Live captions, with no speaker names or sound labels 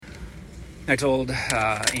I told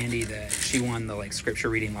Andy that she won the scripture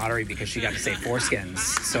reading lottery because she got to say foreskins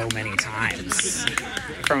so many times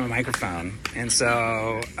from a microphone. And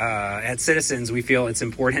so at Citizens, we feel it's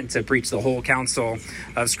important to preach the whole counsel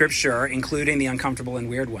of scripture, including the uncomfortable and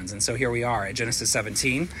weird ones. And so here we are at Genesis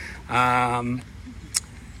 17.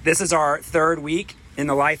 This is our third week in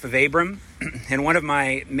the life of Abram. And one of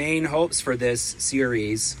my main hopes for this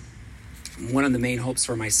series, one of the main hopes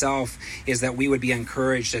for myself, is that we would be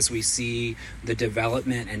encouraged as we see the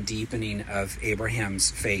development and deepening of Abraham's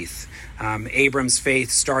faith. Abram's faith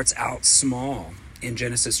starts out small in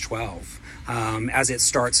Genesis 12. As it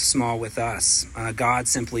starts small with us. God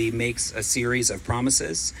simply makes a series of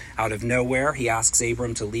promises out of nowhere. He asks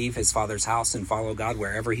Abram to leave his father's house and follow God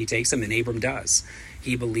wherever he takes him, and Abram does.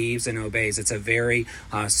 He believes and obeys. It's a very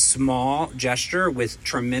small gesture with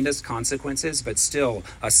tremendous consequences, but still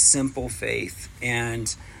a simple faith.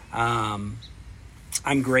 And I'm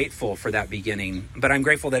grateful for that beginning, but I'm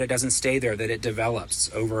grateful that it doesn't stay there, that it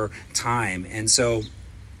develops over time. And so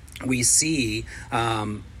we see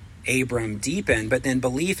Abram deepen, but then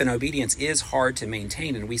belief and obedience is hard to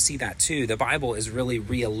maintain, and we see that too. The Bible is really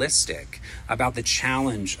realistic about the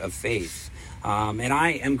challenge of faith. And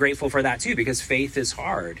I am grateful for that too, because faith is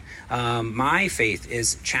hard. My faith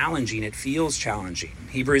is challenging. It feels challenging.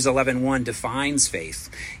 Hebrews 11:1 defines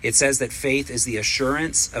faith. It says that faith is the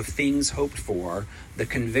assurance of things hoped for, the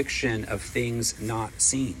conviction of things not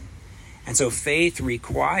seen. And so faith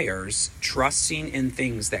requires trusting in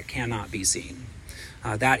things that cannot be seen.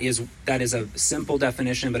 That is a simple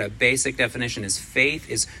definition, but a basic definition is faith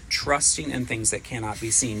is trusting in things that cannot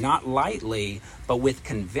be seen, not lightly, but with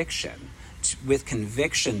conviction. With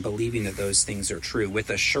conviction, believing that those things are true, with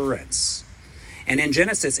assurance. And in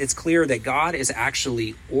Genesis, it's clear that God is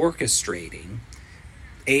actually orchestrating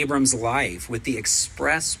Abram's life with the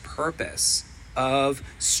express purpose of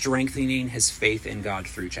strengthening his faith in God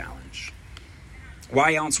through challenge.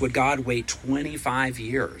 Why else would God wait 25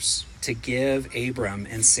 years to give Abram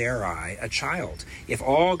and Sarai a child? If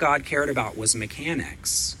all God cared about was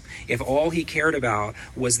mechanics, if all he cared about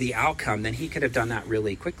was the outcome, then he could have done that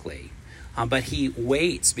really quickly. But he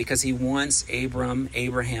waits because he wants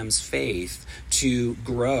Abraham's faith to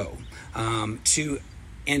grow, to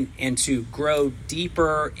grow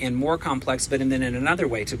deeper and more complex, but then in another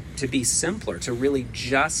way, to be simpler, to really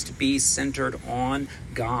just be centered on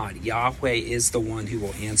God. Yahweh is the one who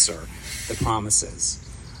will answer the promises.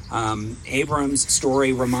 Abram's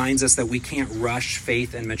story reminds us that we can't rush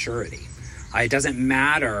faith and maturity. It doesn't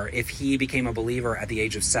matter if he became a believer at the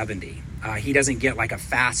age of 70. He doesn't get like a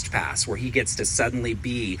fast pass where he gets to suddenly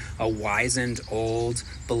be a wizened old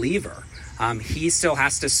believer. He still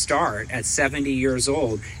has to start at 70 years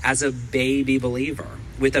old as a baby believer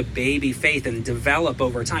with a baby faith and develop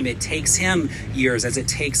over time. It takes him years as it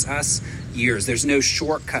takes us years. There's no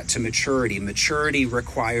shortcut to maturity. Maturity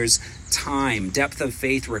requires time. Depth of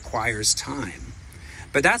faith requires time.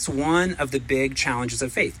 But that's one of the big challenges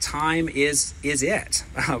of faith. Time is it.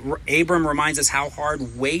 Abram reminds us how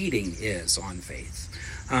hard waiting is on faith,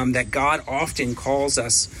 that God often calls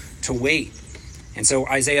us to wait. And so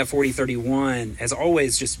Isaiah 40:31 has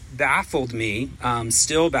always just baffled me,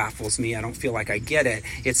 still baffles me. I don't feel like I get it.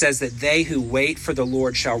 It says that they who wait for the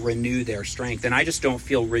Lord shall renew their strength. And I just don't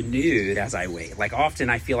feel renewed as I wait. Like often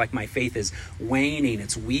I feel like my faith is waning,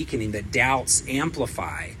 it's weakening. The doubts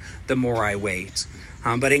amplify the more I wait.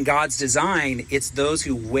 But in God's design, it's those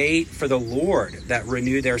who wait for the Lord that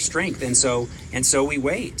renew their strength. And so we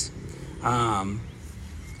wait.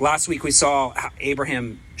 Last week we saw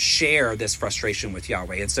Abraham share this frustration with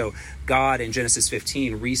Yahweh. And so God in Genesis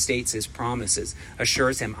 15 restates his promises,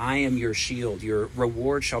 assures him, I am your shield. Your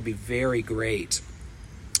reward shall be very great.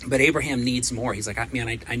 But Abraham needs more. He's like,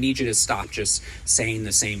 man, I need you to stop just saying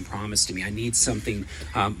the same promise to me. I need something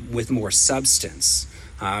with more substance.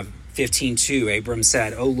 15:2, Abram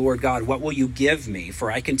said, O Lord God, what will you give me? For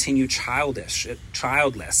I continue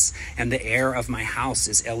childless, and the heir of my house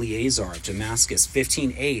is Eliezer of Damascus.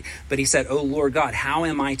 15:8, but he said, O Lord God, how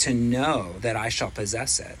am I to know that I shall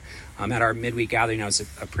possess it? At our midweek gathering, I was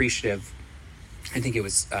appreciative. I think it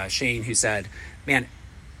was Shane who said, man,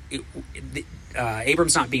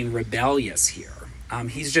 Abram's not being rebellious here.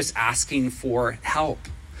 He's just asking for help.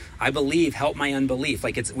 I believe, help my unbelief.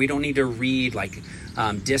 We don't need to read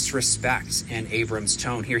disrespect in Abram's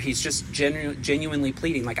tone here. He's just genuinely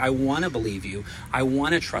pleading, I want to believe you. I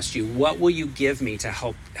want to trust you. What will you give me to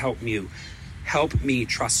help me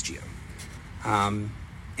trust you?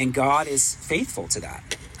 And God is faithful to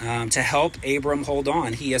that. To help Abram hold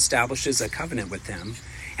on, he establishes a covenant with him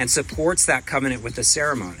and supports that covenant with a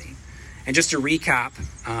ceremony. And just to recap,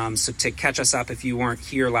 so to catch us up if you weren't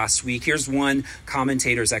here last week, here's one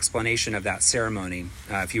commentator's explanation of that ceremony.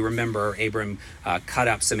 If you remember, Abram cut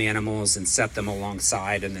up some animals and set them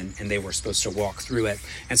alongside, and they were supposed to walk through it.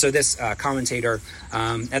 And so this commentator,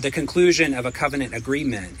 at the conclusion of a covenant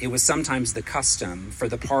agreement, it was sometimes the custom for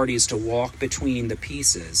the parties to walk between the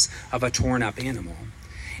pieces of a torn up animal.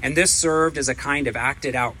 And this served as a kind of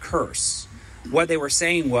acted out curse. What they were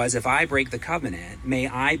saying was, if I break the covenant, may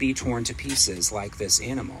I be torn to pieces like this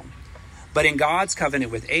animal. But in God's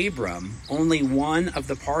covenant with Abram, only one of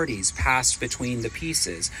the parties passed between the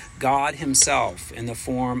pieces, God himself in the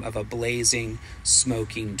form of a blazing,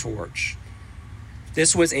 smoking torch.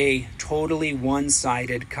 This was a totally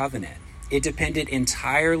one-sided covenant. It depended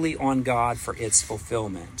entirely on God for its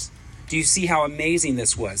fulfillment. Do you see how amazing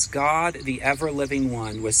this was? God, the ever-living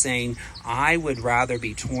one, was saying, I would rather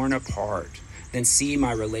be torn apart than see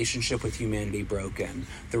my relationship with humanity broken,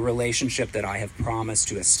 the relationship that I have promised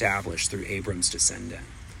to establish through Abram's descendant.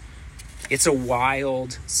 It's a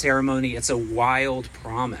wild ceremony. It's a wild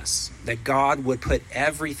promise that God would put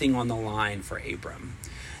everything on the line for Abram.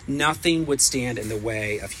 Nothing would stand in the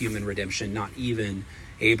way of human redemption, not even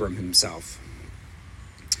Abram himself.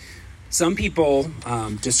 Some people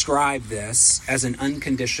describe this as an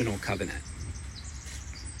unconditional covenant,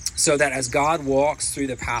 so that as God walks through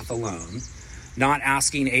the path alone, not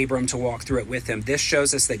asking Abram to walk through it with him, this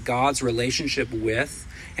shows us that God's relationship with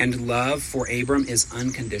and love for Abram is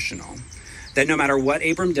unconditional. That no matter what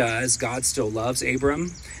Abram does, God still loves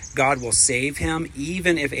Abram. God will save him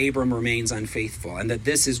even if Abram remains unfaithful, and that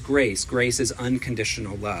this is grace. Grace is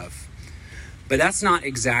unconditional love. But that's not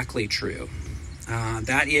exactly true.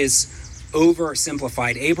 That is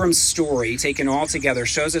oversimplified. Abram's story, taken all together,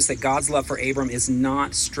 shows us that God's love for Abram is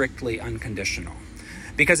not strictly unconditional.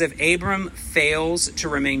 Because if Abram fails to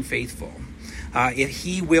remain faithful,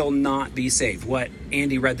 he will not be saved. What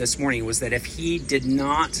Andy read this morning was that if he did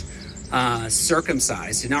not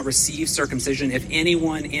circumcise, did not receive circumcision, if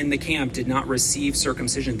anyone in the camp did not receive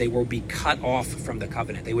circumcision, they will be cut off from the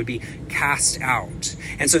covenant. They would be cast out.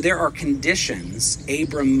 And so there are conditions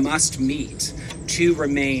Abram must meet to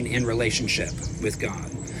remain in relationship with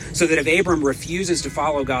God. So that if Abram refuses to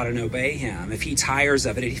follow God and obey him, if he tires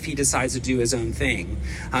of it, if he decides to do his own thing,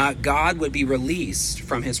 God would be released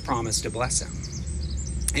from his promise to bless him.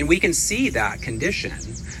 And we can see that condition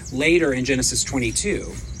later in Genesis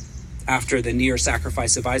 22, after the near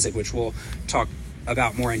sacrifice of Isaac, which we'll talk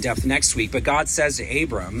about more in depth next week. But God says to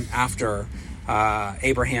Abram, after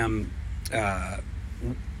Abraham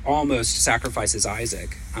almost sacrifices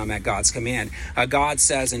Isaac at God's command, God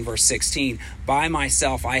says in verse 16, by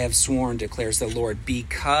myself I have sworn, declares the Lord,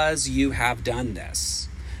 because you have done this,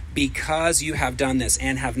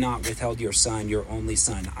 and have not withheld your son, your only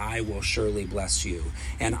son, I will surely bless you,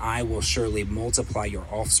 and I will surely multiply your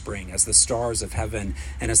offspring as the stars of heaven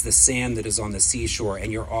and as the sand that is on the seashore,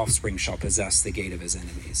 and your offspring shall possess the gate of his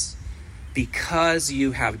enemies. Because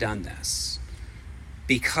you have done this,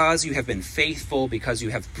 because you have been faithful, because you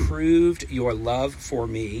have proved your love for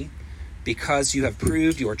me, because you have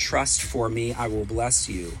proved your trust for me, I will bless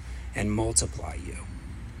you and multiply you.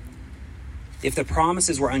 If the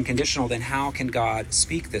promises were unconditional, then how can God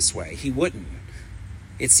speak this way? He wouldn't.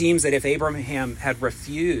 It seems that if Abraham had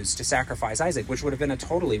refused to sacrifice Isaac, which would have been a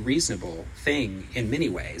totally reasonable thing in many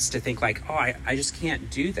ways, to think like, oh, I just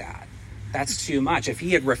can't do that. That's too much. If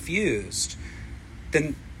he had refused,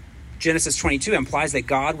 then Genesis 22 implies that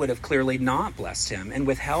God would have clearly not blessed him and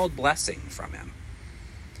withheld blessing from him.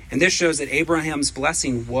 And this shows that Abraham's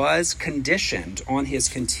blessing was conditioned on his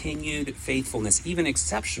continued faithfulness, even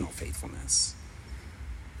exceptional faithfulness.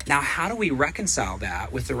 Now, how do we reconcile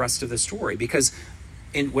that with the rest of the story? Because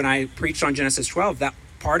when I preached on Genesis 12, that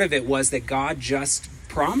part of it was that God just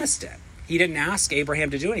promised it. He didn't ask Abraham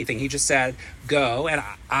to do anything. He just said, go and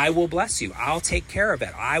I will bless you. I'll take care of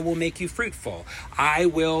it. I will make you fruitful. I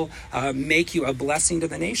will make you a blessing to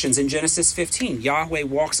the nations. In Genesis 15, Yahweh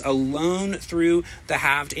walks alone through the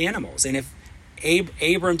halved animals. And if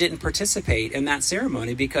Abram didn't participate in that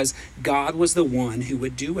ceremony because God was the one who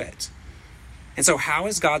would do it. And so how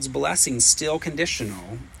is God's blessing still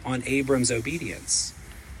conditional on Abram's obedience?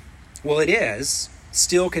 Well, it is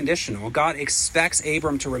still conditional. God expects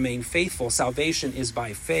Abram to remain faithful. Salvation is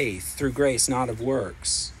by faith, through grace, not of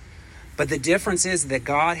works. But the difference is that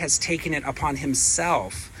God has taken it upon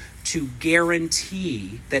himself to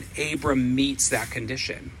guarantee that Abram meets that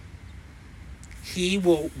condition. He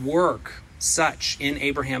will work such in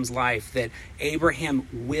Abraham's life that Abraham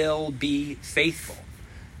will be faithful.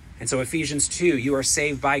 And so Ephesians 2, you are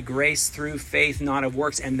saved by grace through faith, not of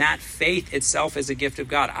works. And that faith itself is a gift of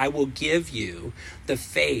God. I will give you the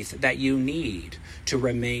faith that you need to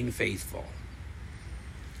remain faithful.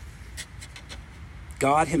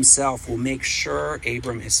 God himself will make sure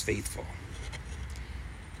Abram is faithful.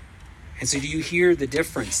 And so do you hear the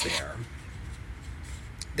difference there?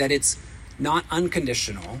 That it's not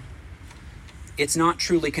unconditional. It's not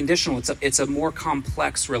truly conditional. It's a more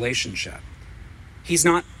complex relationship. He's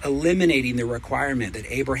not eliminating the requirement that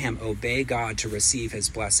Abraham obey God to receive his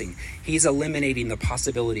blessing. He's eliminating the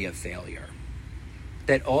possibility of failure.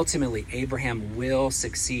 That ultimately Abraham will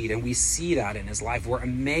succeed. And we see that in his life. We're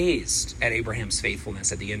amazed at Abraham's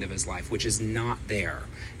faithfulness at the end of his life, which is not there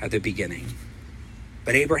at the beginning.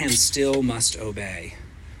 But Abraham still must obey.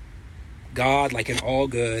 God, like an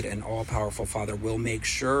all-good and all-powerful father, will make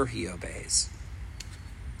sure he obeys.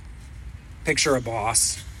 Picture a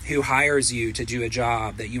boss who hires you to do a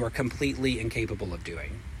job that you are completely incapable of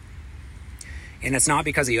doing. And it's not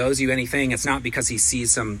because he owes you anything. It's not because he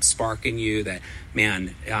sees some spark in you that,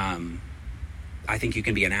 man, I think you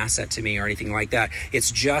can be an asset to me or anything like that. It's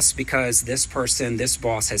just because this person, this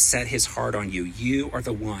boss, has set his heart on you. You are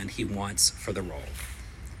the one he wants for the role.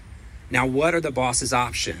 Now, what are the boss's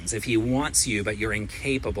options if he wants you but you're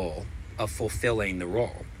incapable of fulfilling the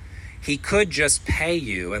role? He could just pay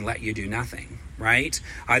you and let you do nothing, right?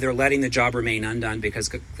 Either letting the job remain undone because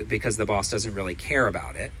the boss doesn't really care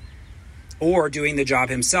about it, or doing the job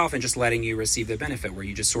himself and just letting you receive the benefit where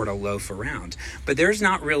you just sort of loaf around. But there's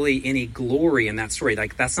not really any glory in that story.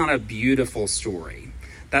 Like, that's not a beautiful story.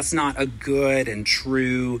 That's not a good and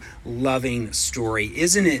true, loving story.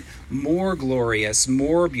 Isn't it more glorious,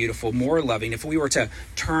 more beautiful, more loving? If we were to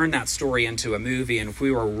turn that story into a movie and if we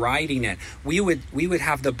were writing it, we would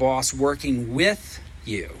have the boss working with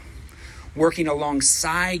you, working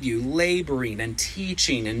alongside you, laboring and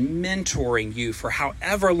teaching and mentoring you for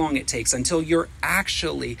however long it takes until you're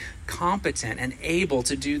actually competent and able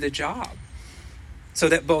to do the job. So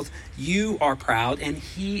that both you are proud and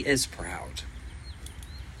he is proud.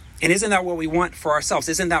 And isn't that what we want for ourselves?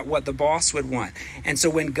 Isn't that what the boss would want? And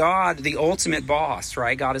so when God, the ultimate boss,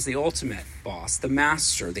 right? God is the ultimate boss, the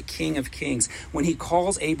master, the King of Kings. When he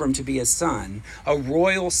calls Abram to be his son, a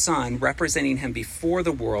royal son representing him before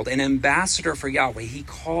the world, an ambassador for Yahweh, he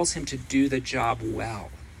calls him to do the job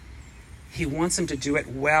well. He wants him to do it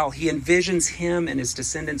well. He envisions him and his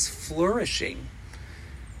descendants flourishing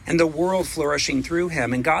and the world flourishing through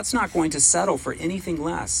him. And God's not going to settle for anything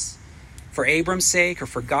less. For Abram's sake or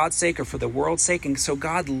for God's sake or for the world's sake. And so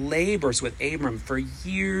God labors with Abram for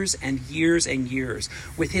years and years and years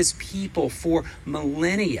with his people for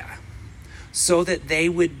millennia so that they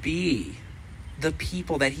would be the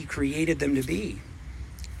people that he created them to be.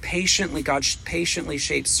 God patiently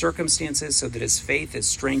shapes circumstances so that his faith is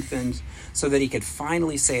strengthened, so that he could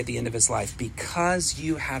finally say at the end of his life, because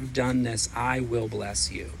you have done this, I will bless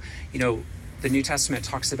you. You know, the New Testament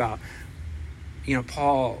talks about,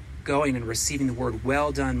 Paul going and receiving the word,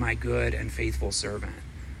 well done, my good and faithful servant.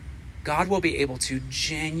 God will be able to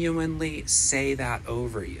genuinely say that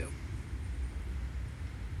over you.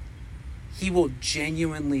 He will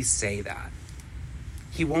genuinely say that.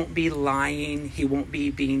 He won't be lying. He won't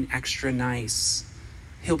be being extra nice.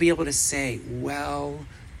 He'll be able to say, well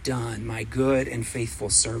done, my good and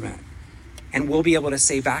faithful servant. And we'll be able to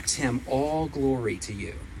say back to him, all glory to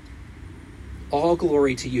you. All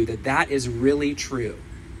glory to you, that is really true.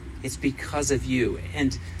 It's because of you.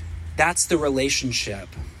 And that's the relationship.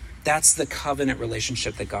 That's the covenant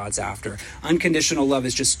relationship that God's after. Unconditional love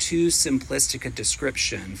is just too simplistic a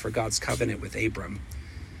description for God's covenant with Abram.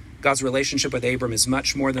 God's relationship with Abram is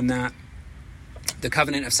much more than that. The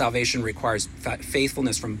covenant of salvation requires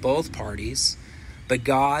faithfulness from both parties, but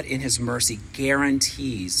God, in his mercy,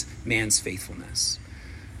 guarantees man's faithfulness.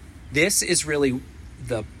 This is really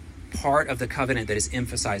the part of the covenant that is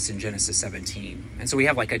emphasized in Genesis 17. And so we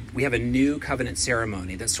have a new covenant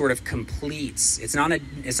ceremony that sort of completes. It's not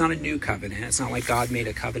a new covenant. It's not like God made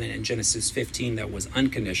a covenant in Genesis 15 that was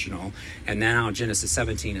unconditional and now Genesis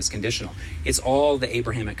 17 is conditional. It's all the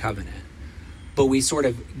Abrahamic covenant. But we sort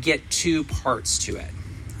of get two parts to it.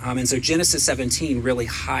 And so Genesis 17 really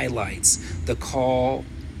highlights the call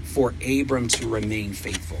for Abram to remain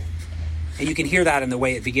faithful. And you can hear that in the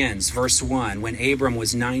way it begins. Verse 1, when Abram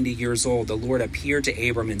was 90 years old, the Lord appeared to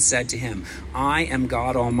Abram and said to him, I am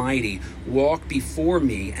God Almighty. Walk before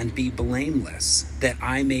me and be blameless, that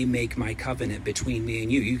I may make my covenant between me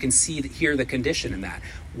and you. You can hear the condition in that.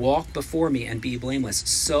 Walk before me and be blameless,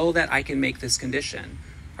 so that I can make this condition,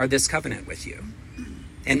 or this covenant with you,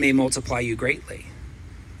 and may multiply you greatly.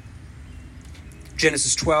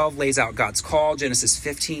 Genesis 12 lays out God's call. Genesis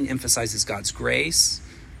 15 emphasizes God's grace,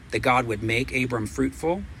 that God would make Abram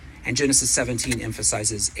fruitful. And Genesis 17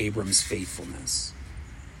 emphasizes Abram's faithfulness.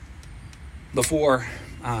 Before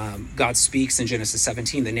God speaks in Genesis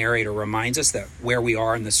 17, the narrator reminds us that where we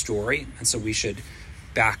are in the story, and so we should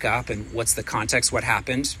back up and what's the context, what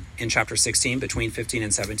happened in chapter 16 between 15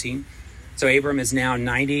 and 17. So Abram is now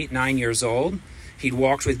 99 years old. He'd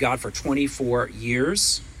walked with God for 24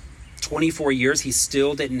 years. 24 years, he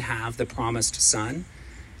still didn't have the promised son.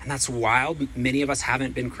 And that's wild. Many of us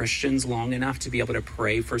haven't been Christians long enough to be able to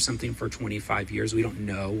pray for something for 25 years. We don't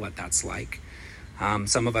know what that's like.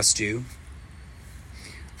 Some of us do.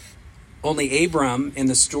 Only Abram in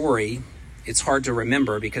the story, it's hard to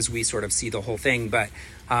remember because we sort of see the whole thing, but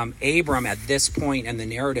Abram at this point in the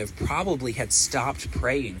narrative probably had stopped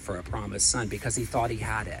praying for a promised son because he thought he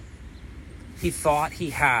had it. He thought he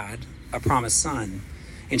had a promised son.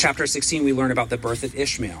 In chapter 16, we learn about the birth of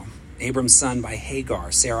Ishmael, Abram's son by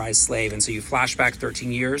Hagar, Sarai's slave. And so you flash back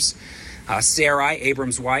 13 years. Sarai,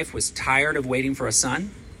 Abram's wife, was tired of waiting for a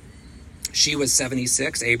son. She was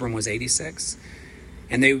 76. Abram was 86.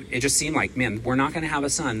 And it just seemed like, man, we're not going to have a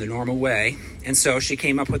son the normal way. And so she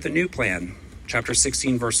came up with a new plan. Chapter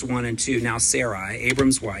 16, verse 1 and 2. Now Sarai,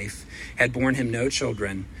 Abram's wife, had borne him no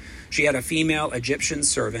children. She had a female Egyptian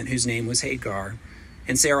servant whose name was Hagar.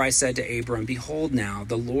 And Sarai said to Abram, behold now,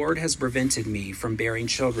 the Lord has prevented me from bearing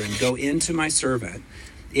children. Go in to my servant.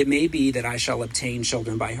 It may be that I shall obtain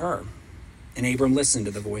children by her. And Abram listened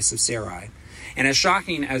to the voice of Sarai. And as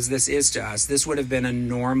shocking as this is to us, this would have been a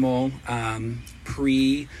normal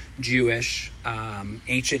pre-Jewish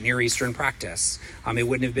ancient Near Eastern practice. It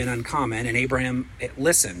wouldn't have been uncommon. And Abraham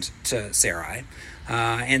listened to Sarai.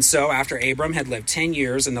 And so after Abram had lived 10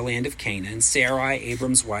 years in the land of Canaan, Sarai,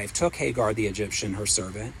 Abram's wife, took Hagar the Egyptian, her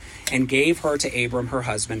servant, and gave her to Abram, her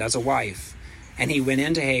husband, as a wife. And he went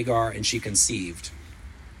into Hagar, and she conceived.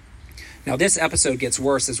 Now, this episode gets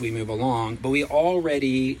worse as we move along, but we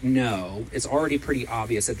already know, it's already pretty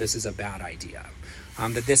obvious that this is a bad idea,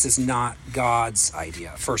 that this is not God's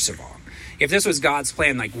idea, first of all. If this was God's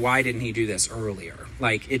plan, like, why didn't he do this earlier?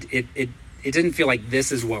 Like, it didn't feel like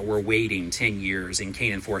this is what we're waiting 10 years in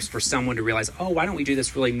Canaan for someone to realize, oh, why don't we do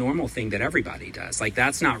this really normal thing that everybody does? Like,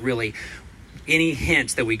 that's not really any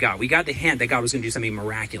hint that we got. We got the hint that God was going to do something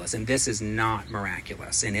miraculous, and this is not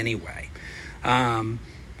miraculous in any way.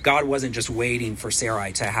 God wasn't just waiting for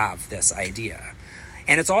Sarai to have this idea.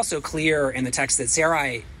 And it's also clear in the text that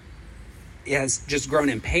Sarai has just grown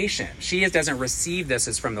impatient. She doesn't receive this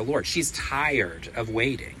as from the Lord. She's tired of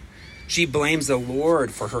waiting. She blames the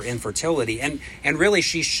Lord for her infertility. And really,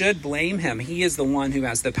 she should blame him. He is the one who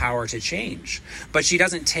has the power to change. But she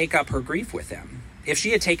doesn't take up her grief with him. If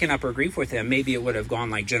she had taken up her grief with him, maybe it would have gone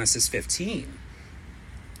like Genesis 15.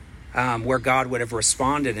 Where God would have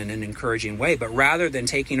responded in an encouraging way. But rather than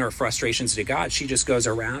taking her frustrations to God, she just goes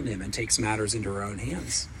around him and takes matters into her own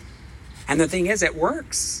hands. And the thing is, it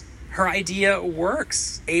works. Her idea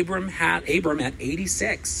works. Abram at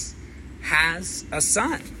 86 has a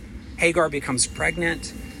son. Hagar becomes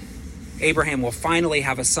pregnant. Abraham will finally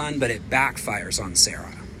have a son, but it backfires on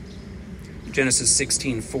Sarah. Genesis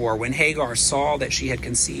 16:4, when Hagar saw that she had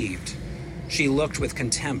conceived, she looked with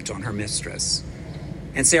contempt on her mistress.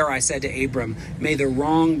 And Sarai said to Abram, may the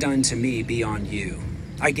wrong done to me be on you.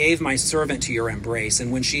 I gave my servant to your embrace,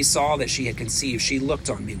 and when she saw that she had conceived, she looked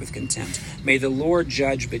on me with contempt. May the Lord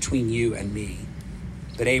judge between you and me.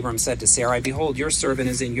 But Abram said to Sarai, behold, your servant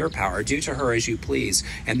is in your power. Do to her as you please.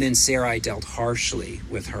 And then Sarai dealt harshly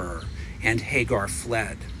with her, and Hagar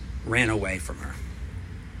fled, ran away from her.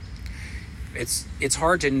 It's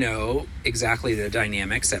hard to know exactly the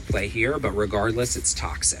dynamics at play here, but regardless, it's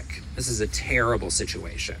toxic. This is a terrible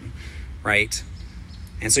situation, right?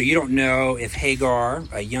 And so you don't know if Hagar,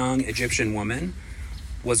 a young Egyptian woman,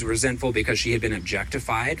 was resentful because she had been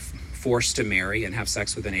objectified, forced to marry and have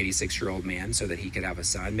sex with an 86-year-old man so that he could have a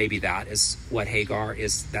son. Maybe that is what Hagar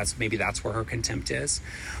is. Maybe that's where her contempt is.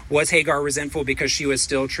 Was Hagar resentful because she was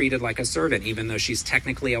still treated like a servant, even though she's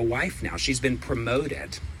technically a wife now? She's been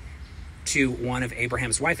promoted to one of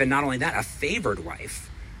Abraham's wife, and not only that, a favored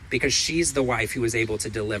wife, because she's the wife who was able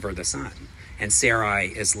to deliver the son, and Sarai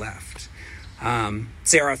is left.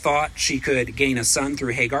 Sarah thought she could gain a son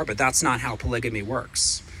through Hagar, but that's not how polygamy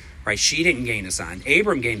works, right? She didn't gain a son.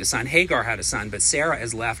 Abram gained a son. Hagar had a son, but Sarah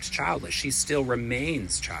is left childless. She still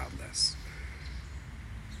remains childless.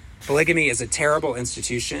 Polygamy is a terrible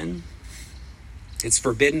institution. It's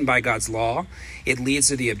forbidden by God's law. It leads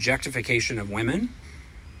to the objectification of women.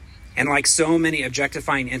 And like so many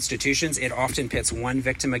objectifying institutions, it often pits one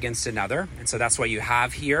victim against another. And so that's what you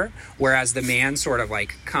have here. Whereas the man sort of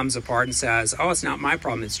like comes apart and says, oh, it's not my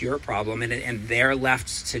problem, it's your problem. And they're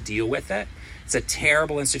left to deal with it. It's a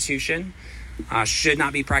terrible institution. Should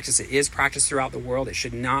not be practiced. It is practiced throughout the world. It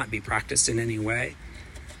should not be practiced in any way.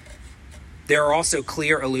 There are also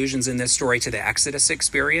clear allusions in this story to the Exodus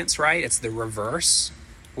experience, right? It's the reverse,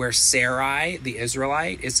 where Sarai, the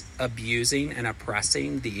Israelite, is abusing and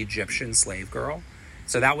oppressing the Egyptian slave girl.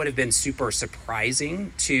 So that would have been super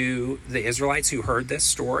surprising to the Israelites who heard this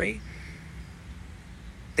story.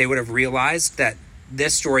 They would have realized that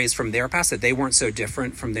this story is from their past, that they weren't so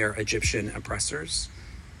different from their Egyptian oppressors.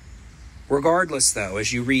 Regardless, though,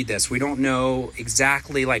 as you read this, we don't know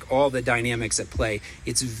exactly like all the dynamics at play.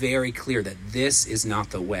 It's very clear that this is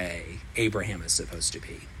not the way Abraham is supposed to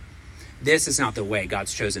be. This is not the way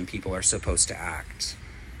God's chosen people are supposed to act.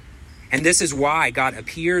 And this is why God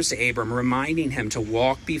appears to Abram, reminding him to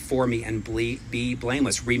walk before me and be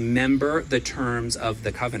blameless. Remember the terms of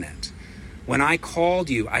the covenant. When I called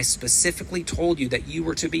you, I specifically told you that you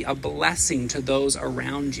were to be a blessing to those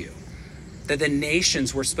around you, that the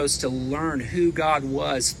nations were supposed to learn who God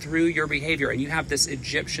was through your behavior. And you have this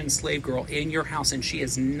Egyptian slave girl in your house, and she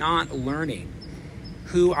is not learning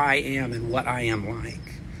who I am and what I am like.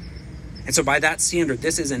 And so by that standard,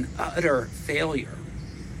 this is an utter failure.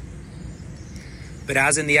 But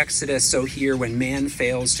as in the Exodus, so here, when man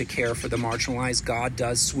fails to care for the marginalized, God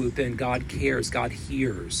does swoop in. God cares. God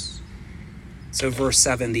hears. So verse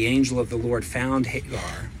 7, the angel of the Lord found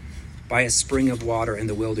Hagar by a spring of water in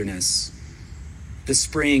the wilderness, the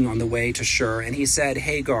spring on the way to Shur. And he said,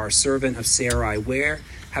 Hagar, servant of Sarai, where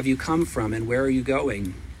have you come from and where are you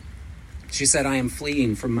going? She said, I am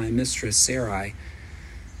fleeing from my mistress Sarai.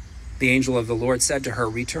 The angel of the Lord said to her,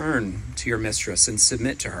 return to your mistress and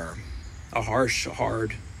submit to her. A harsh,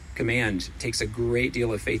 hard command. It takes a great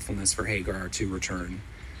deal of faithfulness for Hagar to return.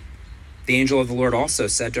 The angel of the Lord also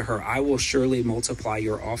said to her, I will surely multiply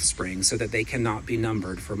your offspring so that they cannot be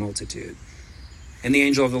numbered for multitude. And the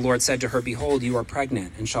angel of the Lord said to her, behold, you are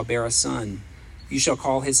pregnant and shall bear a son. You shall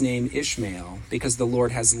call his name Ishmael, because the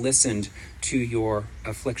Lord has listened to your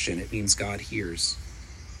affliction. It means God hears.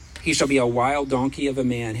 He shall be a wild donkey of a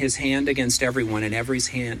man, his hand against everyone, and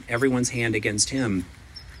everyone's hand against him.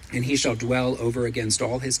 And he shall dwell over against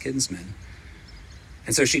all his kinsmen.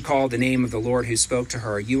 And so she called the name of the Lord who spoke to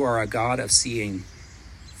her, you are a God of seeing.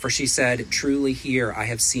 For she said, truly here I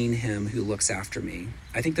have seen him who looks after me.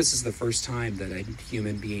 I think this is the first time that a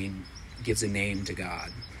human being gives a name to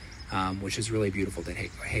God, which is really beautiful that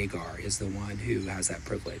Hagar is the one who has that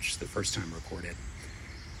privilege, the first time recorded.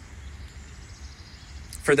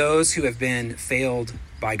 For those who have been failed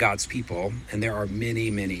by God's people, and there are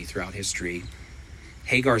many, many throughout history,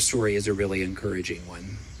 Hagar's story is a really encouraging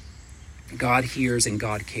one. God hears and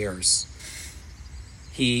God cares.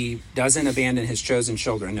 He doesn't abandon his chosen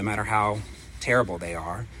children, no matter how terrible they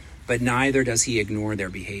are, but neither does he ignore their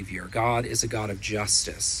behavior. God is a God of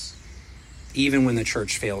justice, even when the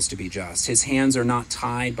church fails to be just. His hands are not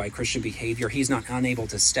tied by Christian behavior. He's not unable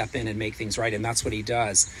to step in and make things right, and that's what he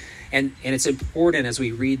does. And it's important as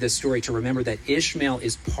we read this story to remember that Ishmael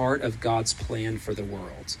is part of God's plan for the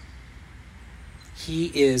world.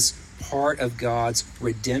 He is part of God's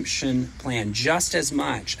redemption plan just as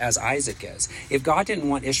much as Isaac is. If God didn't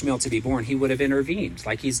want Ishmael to be born, he would have intervened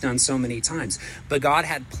like he's done so many times. But God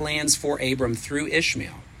had plans for Abram through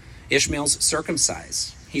Ishmael. Ishmael's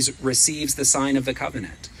circumcised. He receives the sign of the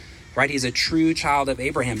covenant, right? He's a true child of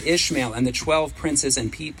Abraham. Ishmael and the 12 princes and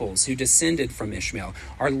peoples who descended from Ishmael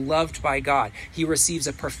are loved by God. He receives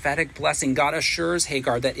a prophetic blessing. God assures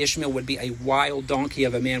Hagar that Ishmael would be a wild donkey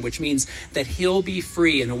of a man, which means that he'll be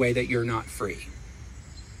free in a way that you're not free.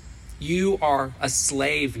 You are a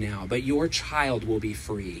slave now, but your child will be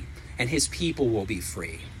free, and his people will be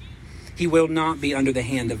free. He will not be under the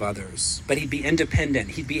hand of others, but he'd be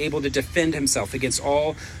independent. He'd be able to defend himself against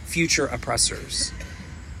all future oppressors.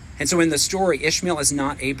 And so in the story, Ishmael is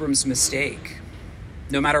not Abram's mistake.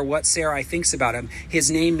 No matter what Sarai thinks about him,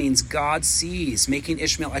 his name means God sees, making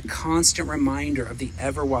Ishmael a constant reminder of the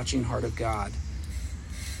ever-watching heart of God.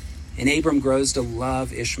 And Abram grows to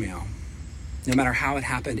love Ishmael. No matter how it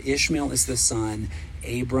happened, Ishmael is the son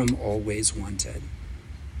Abram always wanted.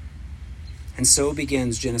 And so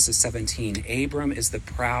begins Genesis 17. Abram is the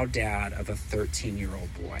proud dad of a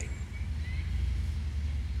 13-year-old boy.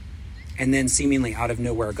 And then seemingly out of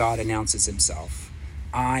nowhere, God announces himself.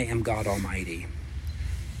 I am God Almighty.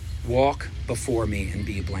 Walk before me and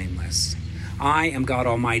be blameless. I am God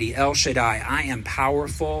Almighty, El Shaddai. I am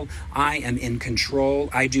powerful. I am in control.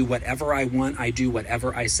 I do whatever I want. I do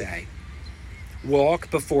whatever I say. Walk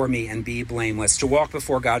before me and be blameless. To walk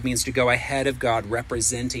before God means to go ahead of God,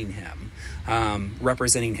 representing him,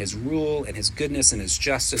 representing his rule and his goodness and his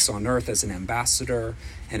justice on earth as an ambassador,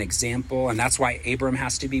 an example. And that's why Abram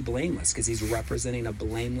has to be blameless, because he's representing a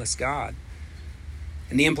blameless God.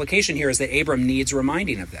 And the implication here is that Abram needs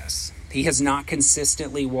reminding of this. He has not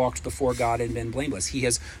consistently walked before God and been blameless. He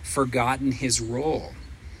has forgotten his role.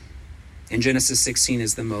 And Genesis 16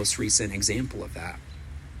 is the most recent example of that.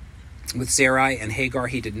 With Sarai and Hagar,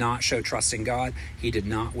 he did not show trust in God. He did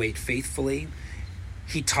not wait faithfully.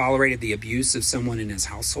 He tolerated the abuse of someone in his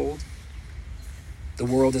household. The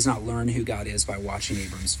world does not learn who God is by watching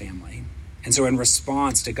Abram's family. And so in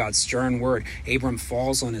response to God's stern word, Abram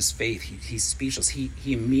falls on his faith. He's speechless. He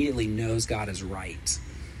immediately knows God is right.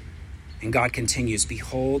 And God continues,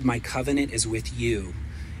 behold, my covenant is with you,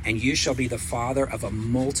 and you shall be the father of a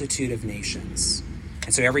multitude of nations.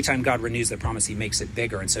 And so every time God renews the promise, he makes it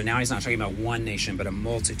bigger. And so now he's not talking about one nation, but a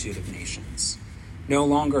multitude of nations. No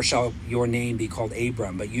longer shall your name be called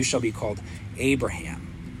Abram, but you shall be called Abraham.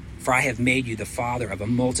 For I have made you the father of a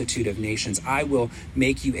multitude of nations. I will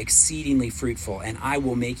make you exceedingly fruitful, and I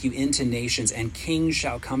will make you into nations, and kings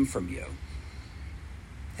shall come from you.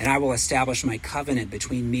 And I will establish my covenant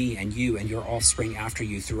between me and you and your offspring after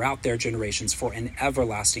you throughout their generations for an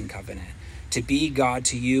everlasting covenant, to be God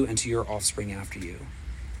to you and to your offspring after you.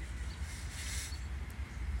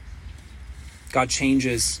 God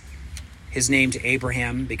changes his name to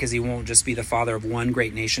Abraham because he won't just be the father of one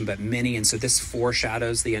great nation, but many. And so this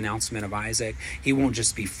foreshadows the announcement of Isaac. He won't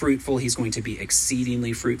just be fruitful, he's going to be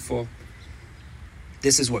exceedingly fruitful.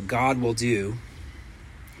 This is what God will do.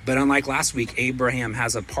 But unlike last week, Abraham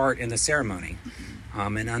has a part in the ceremony,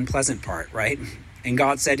 an unpleasant part, right? And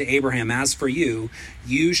God said to Abraham, as for you,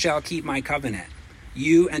 you shall keep my covenant,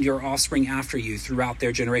 you and your offspring after you throughout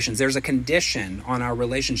their generations. There's a condition on our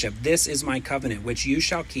relationship. This is my covenant, which you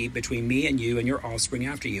shall keep between me and you and your offspring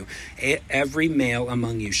after you. Every male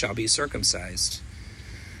among you shall be circumcised.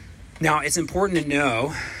 Now, it's important to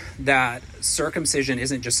know that circumcision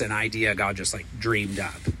isn't just an idea God just like dreamed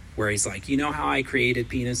up, where he's like, you know how I created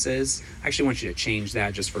penises? I actually want you to change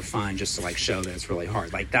that just for fun, just to like show that it's really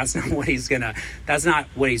hard. Like that's not what he's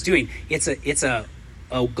doing. It's a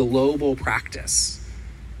global practice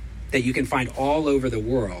that you can find all over the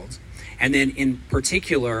world. And then in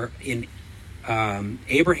particular in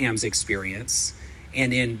Abraham's experience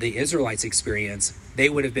and in the Israelites' experience, they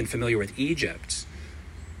would have been familiar with Egypt,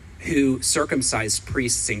 who circumcised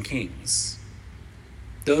priests and kings.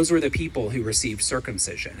 Those were the people who received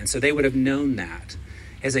circumcision. And so they would have known that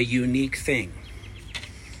as a unique thing.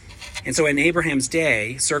 And so in Abraham's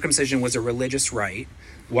day, circumcision was a religious rite,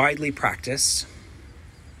 widely practiced.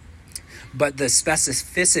 But the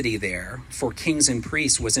specificity there for kings and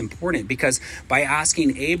priests was important, because by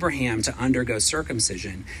asking Abraham to undergo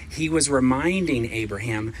circumcision, he was reminding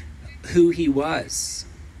Abraham who he was.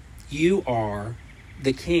 You are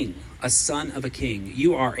the king, a son of a king.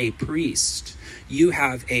 You are a priest. You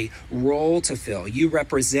have a role to fill. You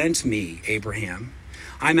represent me, Abraham.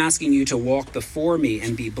 I'm asking you to walk before me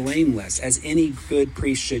and be blameless, as any good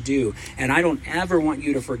priest should do. And I don't ever want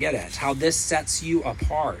you to forget it, how this sets you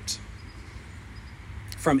apart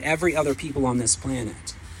from every other people on this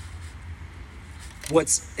planet.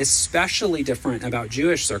 What's especially different about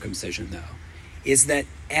Jewish circumcision, though, is that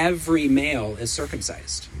every male is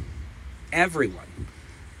circumcised. Everyone.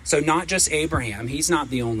 So not just Abraham, he's not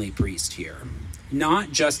the only priest here.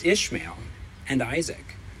 Not just Ishmael and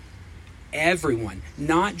Isaac. Everyone.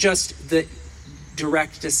 Not just the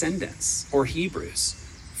direct descendants or Hebrews.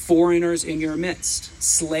 Foreigners in your midst.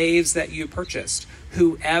 Slaves that you purchased.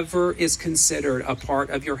 Whoever is considered a part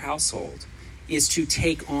of your household is to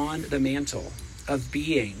take on the mantle of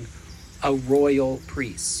being a royal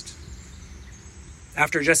priest.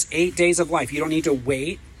 After just 8 days of life, you don't need to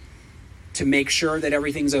wait to make sure that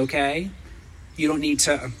everything's okay. You don't need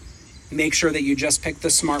to make sure that you just pick the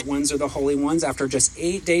smart ones or the holy ones. After just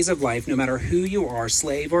 8 days of life, no matter who you are,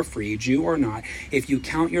 slave or free, Jew or not, if you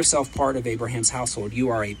count yourself part of Abraham's household, you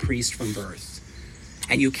are a priest from birth.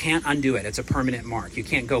 And you can't undo it. It's a permanent mark. You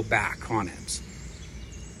can't go back on it.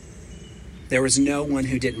 There was no one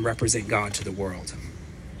who didn't represent God to the world.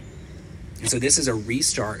 And so this is a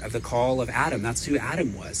restart of the call of Adam. That's who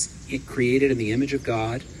Adam was. It created in the image of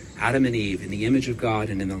God, Adam and Eve, in the image of God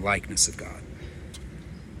and in the likeness of God.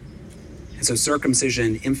 And so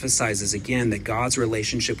circumcision emphasizes again that God's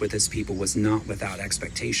relationship with his people was not without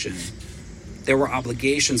expectation. There were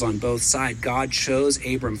obligations on both sides. God chose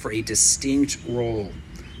Abram for a distinct role,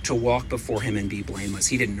 to walk before him and be blameless.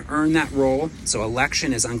 He didn't earn that role, so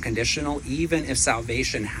election is unconditional, even if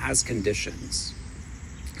salvation has conditions.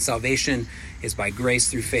 Salvation is by grace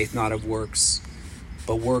through faith, not of works,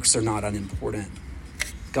 but works are not unimportant.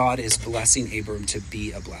 God is blessing Abram to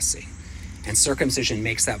be a blessing, and circumcision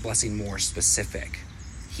makes that blessing more specific.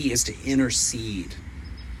 He is to intercede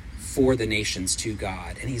for the nations to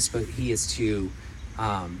God, and he is to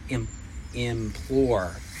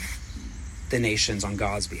implore the nations on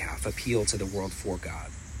God's behalf, appeal to the world for God.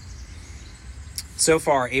 So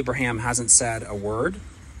far, Abraham hasn't said a word.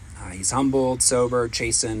 He's humbled, sober,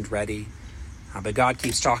 chastened, ready. But God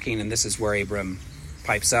keeps talking, and this is where Abram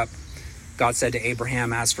pipes up. God said to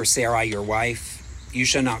Abraham, "As for Sarai, your wife, you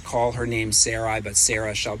shall not call her name Sarai, but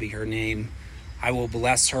Sarah shall be her name. I will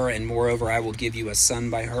bless her, and moreover, I will give you a son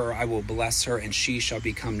by her. I will bless her, and she shall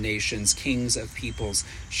become nations. Kings of peoples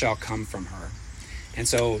shall come from her." And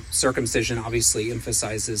so circumcision obviously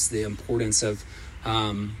emphasizes the importance of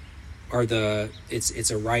it's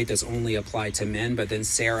a rite that's only applied to men, but then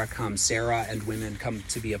Sarah and women come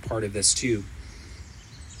to be a part of this too.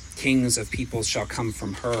 Kings of peoples shall come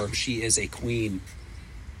from her. She is a queen.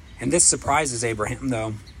 And this surprises Abraham,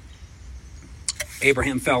 though.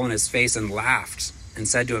 Abraham fell on his face and laughed and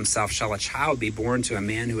said to himself, "Shall a child be born to a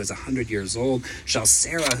man who is 100 years old? Shall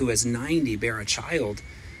Sarah, who is 90, bear a child?"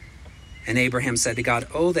 And Abraham said to God,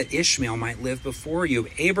 "Oh, that Ishmael might live before you."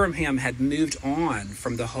 Abraham had moved on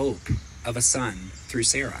from the hope of a son through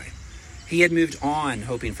Sarai. He had moved on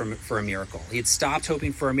hoping for a miracle. He had stopped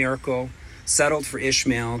hoping for a miracle, settled for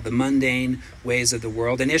Ishmael, the mundane ways of the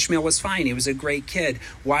world. And Ishmael was fine. He was a great kid.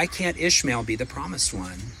 Why can't Ishmael be the promised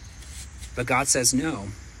one? But God says, no,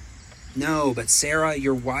 but Sarah,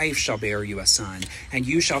 your wife, shall bear you a son, and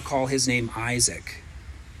you shall call his name Isaac,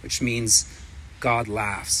 which means God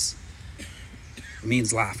laughs. It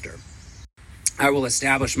means laughter. "I will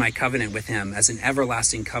establish my covenant with him as an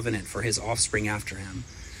everlasting covenant for his offspring after him.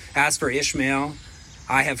 As for Ishmael,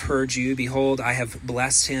 I have heard you. Behold, I have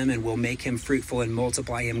blessed him and will make him fruitful and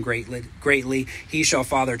multiply him greatly. He shall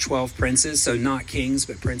father 12 princes," so not kings,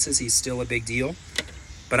 but princes. He's still a big deal.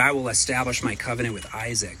 "But I will establish my covenant with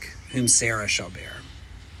Isaac, whom Sarah shall bear."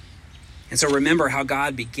 And so remember how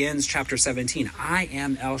God begins chapter 17. I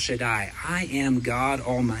am El Shaddai. I am God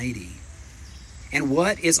Almighty. And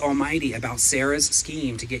what is almighty about Sarah's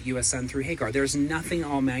scheme to get you a son through Hagar? There's nothing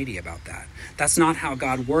almighty about that. That's not how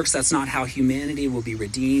God works. That's not how humanity will be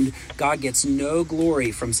redeemed. God gets no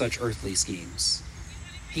glory from such earthly schemes.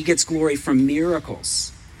 He gets glory from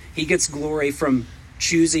miracles. He gets glory from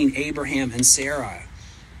choosing Abraham and Sarah.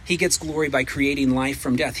 He gets glory by creating life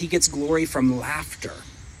from death. He gets glory from laughter.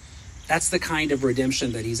 That's the kind of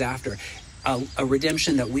redemption that he's after. A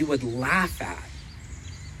redemption that we would laugh at,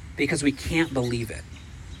 because we can't believe it.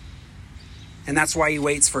 And that's why he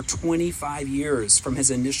waits for 25 years from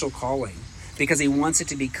his initial calling, because he wants it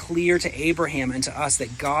to be clear to Abraham and to us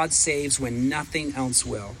that God saves when nothing else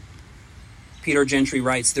will. Peter Gentry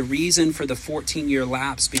writes, "The reason for the 14-year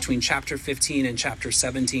lapse between chapter 15 and chapter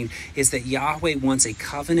 17 is that Yahweh wants a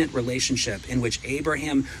covenant relationship in which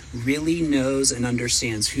Abraham really knows and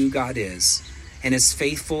understands who God is and is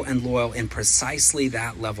faithful and loyal in precisely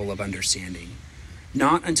that level of understanding.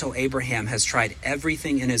 Not until Abraham has tried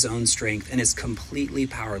everything in his own strength and is completely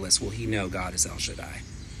powerless will he know God is El Shaddai."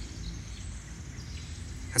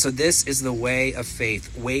 And so this is the way of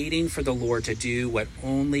faith, waiting for the Lord to do what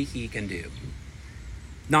only he can do.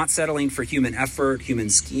 Not settling for human effort, human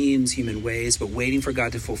schemes, human ways, but waiting for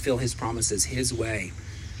God to fulfill his promises his way.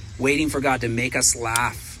 Waiting for God to make us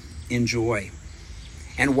laugh in joy.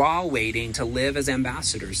 And while waiting, to live as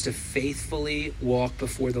ambassadors, to faithfully walk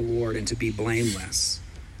before the Lord and to be blameless.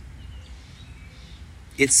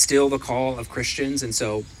 It's still the call of Christians, and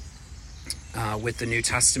so with the New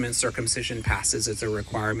Testament, circumcision passes as a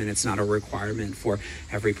requirement. It's not a requirement for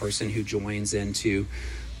every person who joins into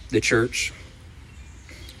the church.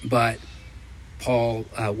 But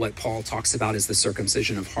what Paul talks about is the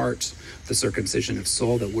circumcision of heart, the circumcision of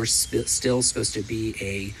soul, that we're still supposed to be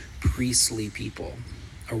a priestly people,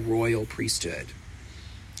 a royal priesthood,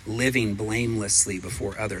 living blamelessly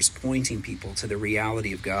before others, pointing people to the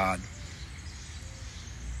reality of God.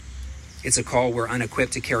 It's a call we're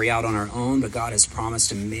unequipped to carry out on our own, but God has promised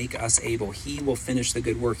to make us able. He will finish the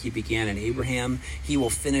good work he began in Abraham. He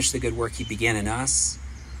will finish the good work he began in us.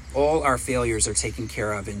 All our failures are taken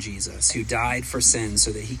care of in Jesus, who died for sin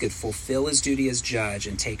so that he could fulfill his duty as judge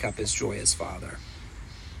and take up his joy as father.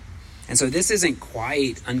 And so this isn't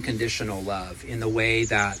quite unconditional love in the way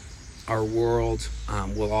that our world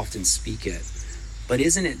will often speak it. But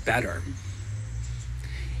isn't it better?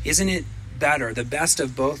 Isn't it better, the best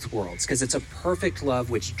of both worlds? Because it's a perfect love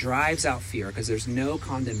which drives out fear, because there's no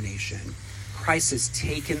condemnation. Christ has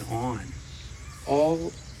taken on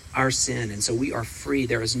all our sin. And so we are free.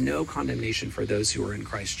 There is no condemnation for those who are in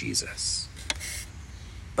Christ Jesus.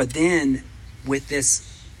 But then with this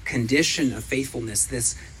condition of faithfulness,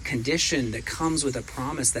 this condition that comes with a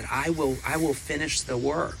promise that I will finish the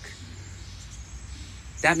work.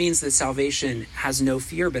 That means that salvation has no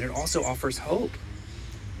fear, but it also offers hope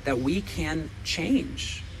that we can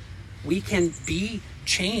change. We can be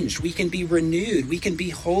changed. We can be renewed. We can be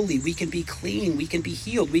holy. We can be clean. We can be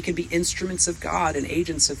healed. We can be instruments of God and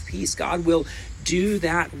agents of peace. God will do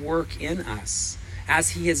that work in us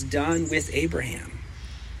as he has done with Abraham.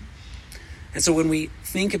 And so when we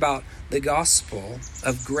think about the gospel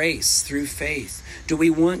of grace through faith, do we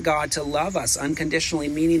want God to love us unconditionally,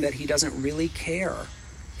 meaning that he doesn't really care?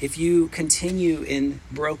 If you continue in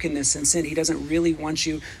brokenness and sin, he doesn't really want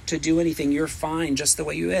you to do anything. You're fine just the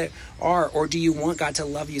way you are. Or do you want God to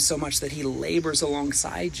love you so much that he labors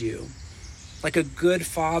alongside you? Like a good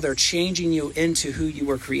father, changing you into who you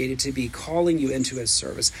were created to be, calling you into his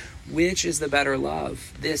service. Which is the better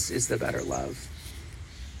love? This is the better love.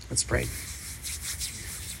 Let's pray.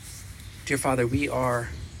 Dear Father, we are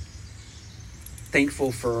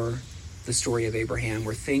thankful for the story of Abraham.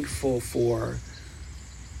 We're thankful for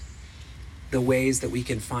the ways that we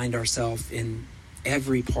can find ourselves in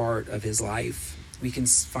every part of his life. We can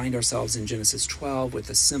find ourselves in Genesis 12 with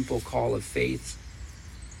a simple call of faith,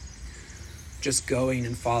 just going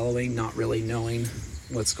and following, not really knowing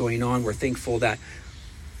what's going on. We're thankful that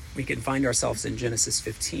we can find ourselves in Genesis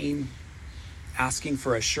 15, asking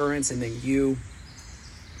for assurance, and then you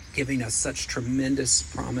giving us such tremendous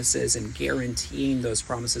promises and guaranteeing those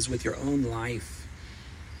promises with your own life,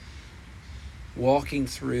 walking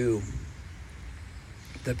through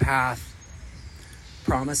the path,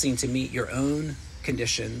 promising to meet your own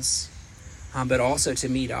conditions, but also to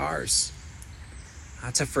meet ours,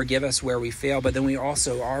 to forgive us where we fail. But then we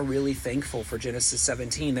also are really thankful for Genesis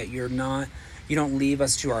 17, that you don't leave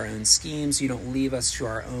us to our own schemes, you don't leave us to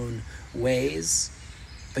our own ways,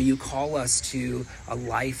 but you call us to a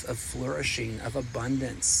life of flourishing, of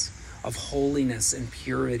abundance, of holiness and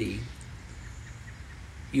purity.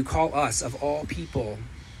 You call us, of all people,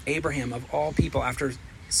 Abraham, of all people, after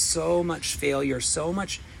so much failure, so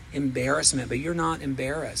much embarrassment, but you're not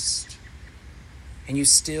embarrassed. And you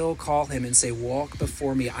still call him and say, walk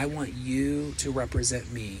before me. I want you to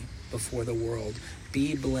represent me before the world.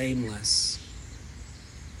 Be blameless.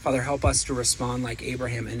 Father, help us to respond like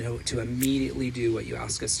Abraham and to immediately do what you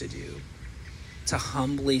ask us to do. To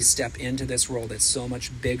humbly step into this world that's so much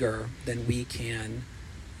bigger than we can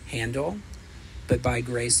handle. But by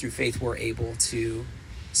grace through faith, we're able to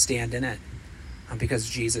stand in it. Because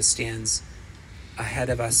Jesus stands ahead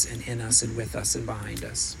of us and in us and with us and behind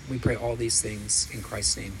us. We pray all these things in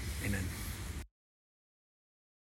Christ's name. Amen.